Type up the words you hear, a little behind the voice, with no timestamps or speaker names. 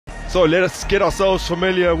So let us get ourselves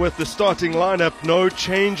familiar with the starting lineup. No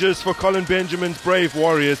changes for Colin Benjamin's Brave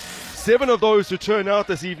Warriors. 7 of those who turn out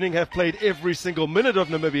this evening have played every single minute of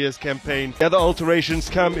Namibia's campaign. The other alterations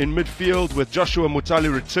come in midfield with Joshua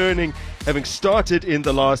Mutale returning, having started in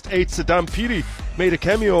the last 8. Saddam Piri made a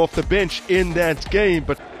cameo off the bench in that game,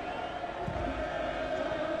 but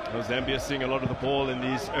Zambia seeing a lot of the ball in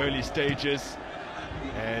these early stages,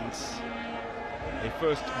 and a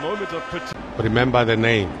first moment of remember the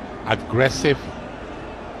name: aggressive,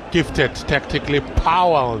 gifted tactically,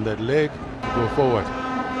 power on that leg, go forward.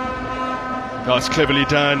 Oh, it's cleverly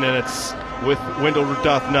done, and it's with Wendell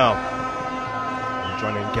Rudath now. And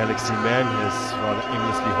joining Galaxy Man has rather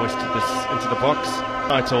aimlessly hoisted this into the box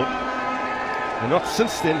title, and not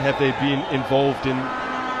since then have they been involved in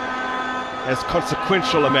as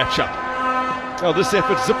consequential a matchup. Now this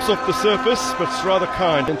effort zips off the surface, but it's rather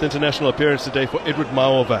kind. 10th international appearance today for Edward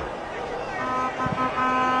Maova.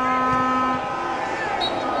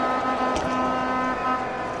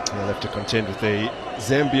 They'll have to contend with a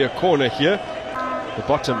Zambia corner here, the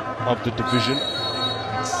bottom of the division.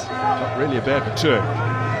 It's not really a bad return.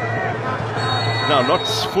 Now not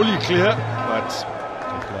fully clear, but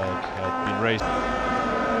the flag had been raised.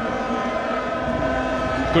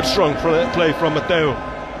 Good strong play from Mateo.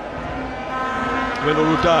 Wendell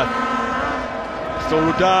Rudath. Still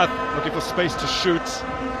Rudath looking for space to shoot.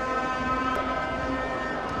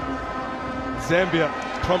 Zambia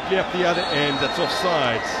promptly up the other end. That's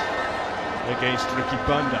offside against Ricky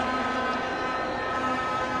Banda.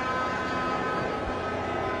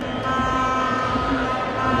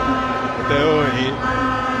 Mateo, he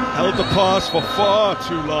held the pass for far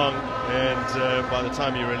too long, and by the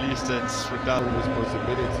time he released it, Rudath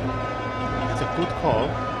Responsibility. It's a good call.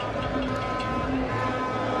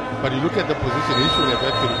 But you look at the position, he should have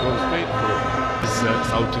actually gone straight for it. This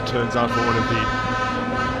Sautu turns out for one of the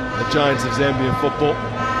giants of Zambian football.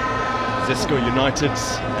 Zesco United,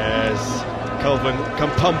 as Calvin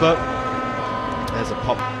Kampamba has a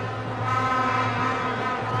pop.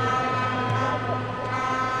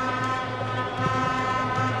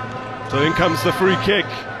 So in comes the free kick.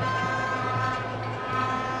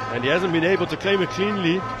 And he hasn't been able to claim it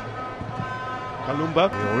cleanly. Kalumba,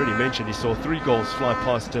 we already mentioned he saw 3 goals fly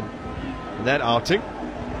past him in that outing.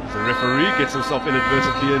 The referee gets himself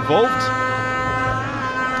inadvertently involved.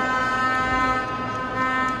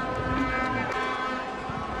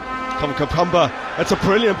 Kampamba, that's a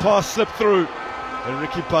brilliant pass, slipped through, and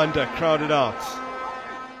Ricky Banda crowded out.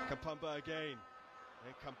 Kampamba again,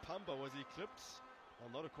 and Kampamba was eclipsed. Well,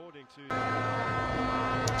 not according to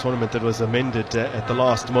the tournament that was amended at the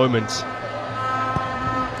last moment.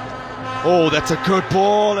 Oh, that's a good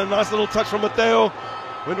ball, a nice little touch from Mateo.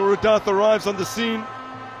 Wendell Rudath arrives on the scene.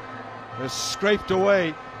 They're scraped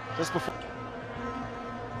away just before.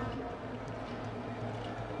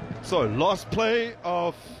 So, last play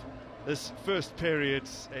of this first period,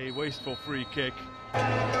 a wasteful free kick.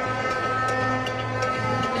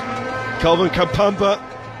 Calvin Kampamba,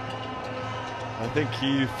 I think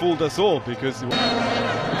he fooled us all, because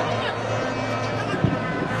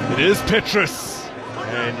it is Petrus.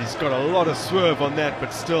 And he's got a lot of swerve on that,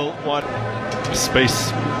 but still wide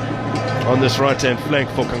space on this right-hand flank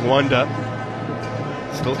for Kangwanda.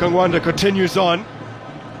 Still Kangwanda continues on.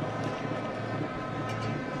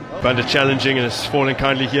 Banda challenging, and it's falling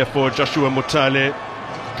kindly here for Joshua Mutale.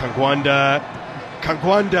 Kangwanda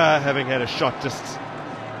having had a shot just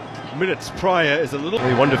minutes prior is a little...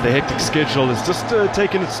 I wonder if the hectic schedule has just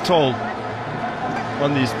taken its toll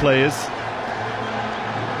on these players.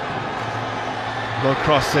 No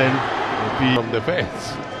crossing will be from the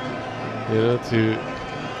fans, to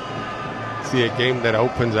see a game that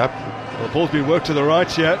opens up. Well, the ball's been worked to the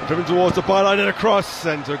right here, driven towards the byline and across,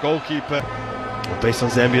 and a goalkeeper. Well, based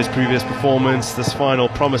on Zambia's previous performance, this final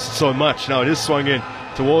promised so much. Now it is swung in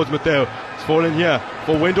towards Mateo. It's fallen here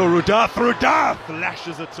for Wendell Rudath. Rudath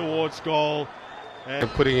lashes it towards goal. And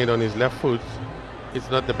putting it on his left foot,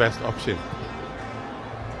 it's not the best option,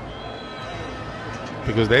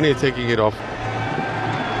 because then he's taking it off.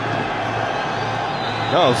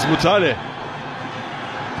 Now it's Mutale.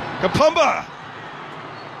 Kampamba!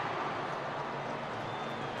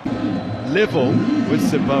 Level with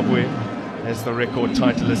Zimbabwe as the record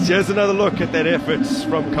titleist. Here's another look at that effort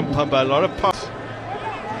from Kampamba. A lot of power.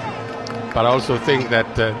 But I also think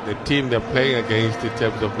that the team they're playing against in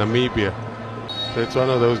terms of Namibia, so it's one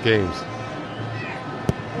of those games.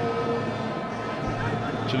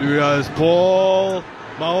 Chiluya's ball.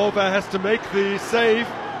 Maova has to make the save.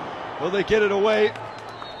 Will they get it away?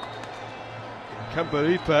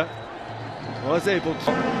 Kambaripa was able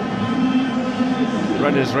to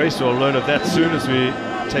run his race. We'll learn of that soon as we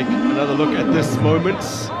take another look at this moment.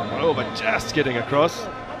 Oh, but just getting across.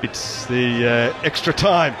 It's the extra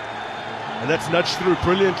time, and that's nudged through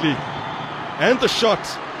brilliantly. And the shot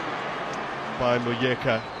by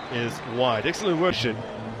Moyeka is wide. Excellent work.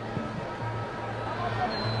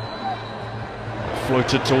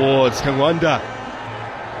 Floated towards Kangwanda.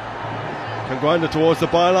 Kangwanda towards the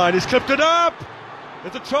byline. He's clipped it up.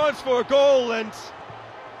 There's a chance for a goal, and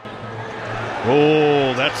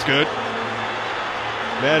oh, that's good.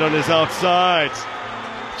 Man on his outside.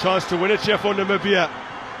 Chance to win it here for Namibia.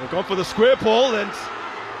 They've gone for the square ball, and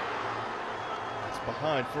it's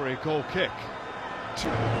behind for a goal kick.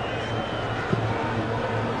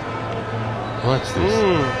 What's this?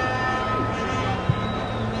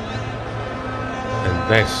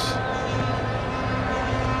 And this.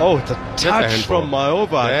 Oh, it's a touch from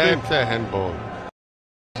Maova, I think. That's a handball.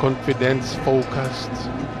 Confidence, focused.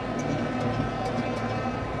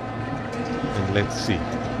 And let's see.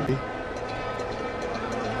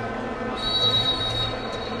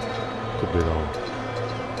 Could be wrong.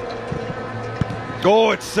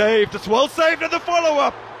 Oh, it's saved. It's well saved, and the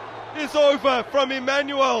follow-up is over from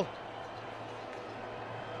Emmanuel.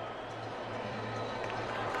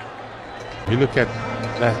 You look at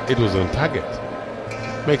that, it was on target.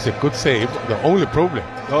 Makes a good save. The only problem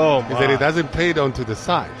is that it doesn't play it onto the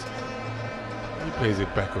side. He plays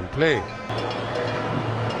it back on play.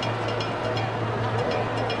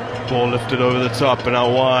 Ball lifted over the top and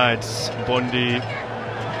out wide. Bondi.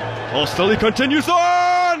 Oh, still he continues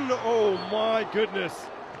on! Oh my goodness.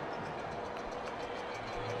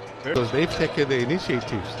 Because they've taken the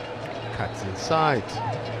initiatives. Cuts inside.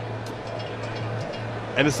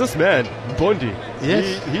 And it's this man, Bondi.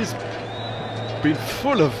 Yes. He's been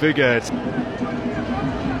full of vigor.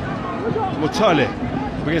 Motale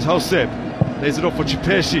brings Hauseb. Lays it off for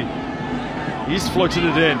Chipeshi. He's floated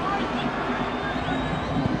it in.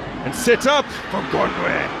 And set up for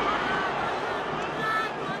Gondwe.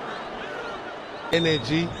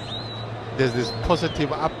 Energy. There's this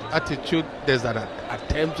positive attitude. There's that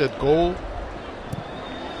attempt at goal.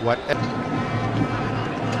 Whatever.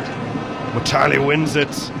 Mutale wins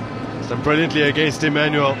it. Done brilliantly against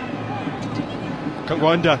Emmanuel.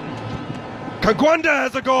 Kangwanda. Kangwanda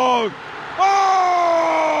has a goal!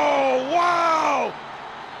 Oh, wow!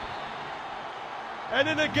 And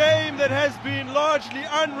in a game that has been largely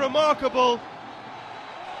unremarkable,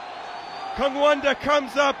 Kangwanda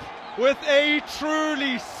comes up with a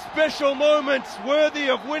truly special moment worthy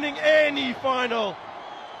of winning any final.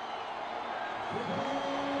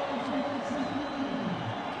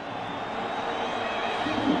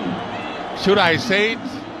 Should I say it?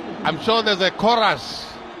 I'm sure there's a chorus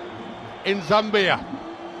in Zambia.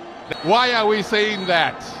 Why are we saying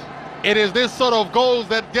that? It is this sort of goals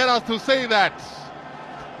that get us to say that.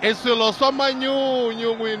 Esilosomanyu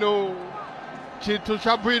nyumwino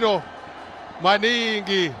chitushabwino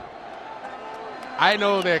maningi. I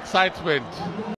know the excitement.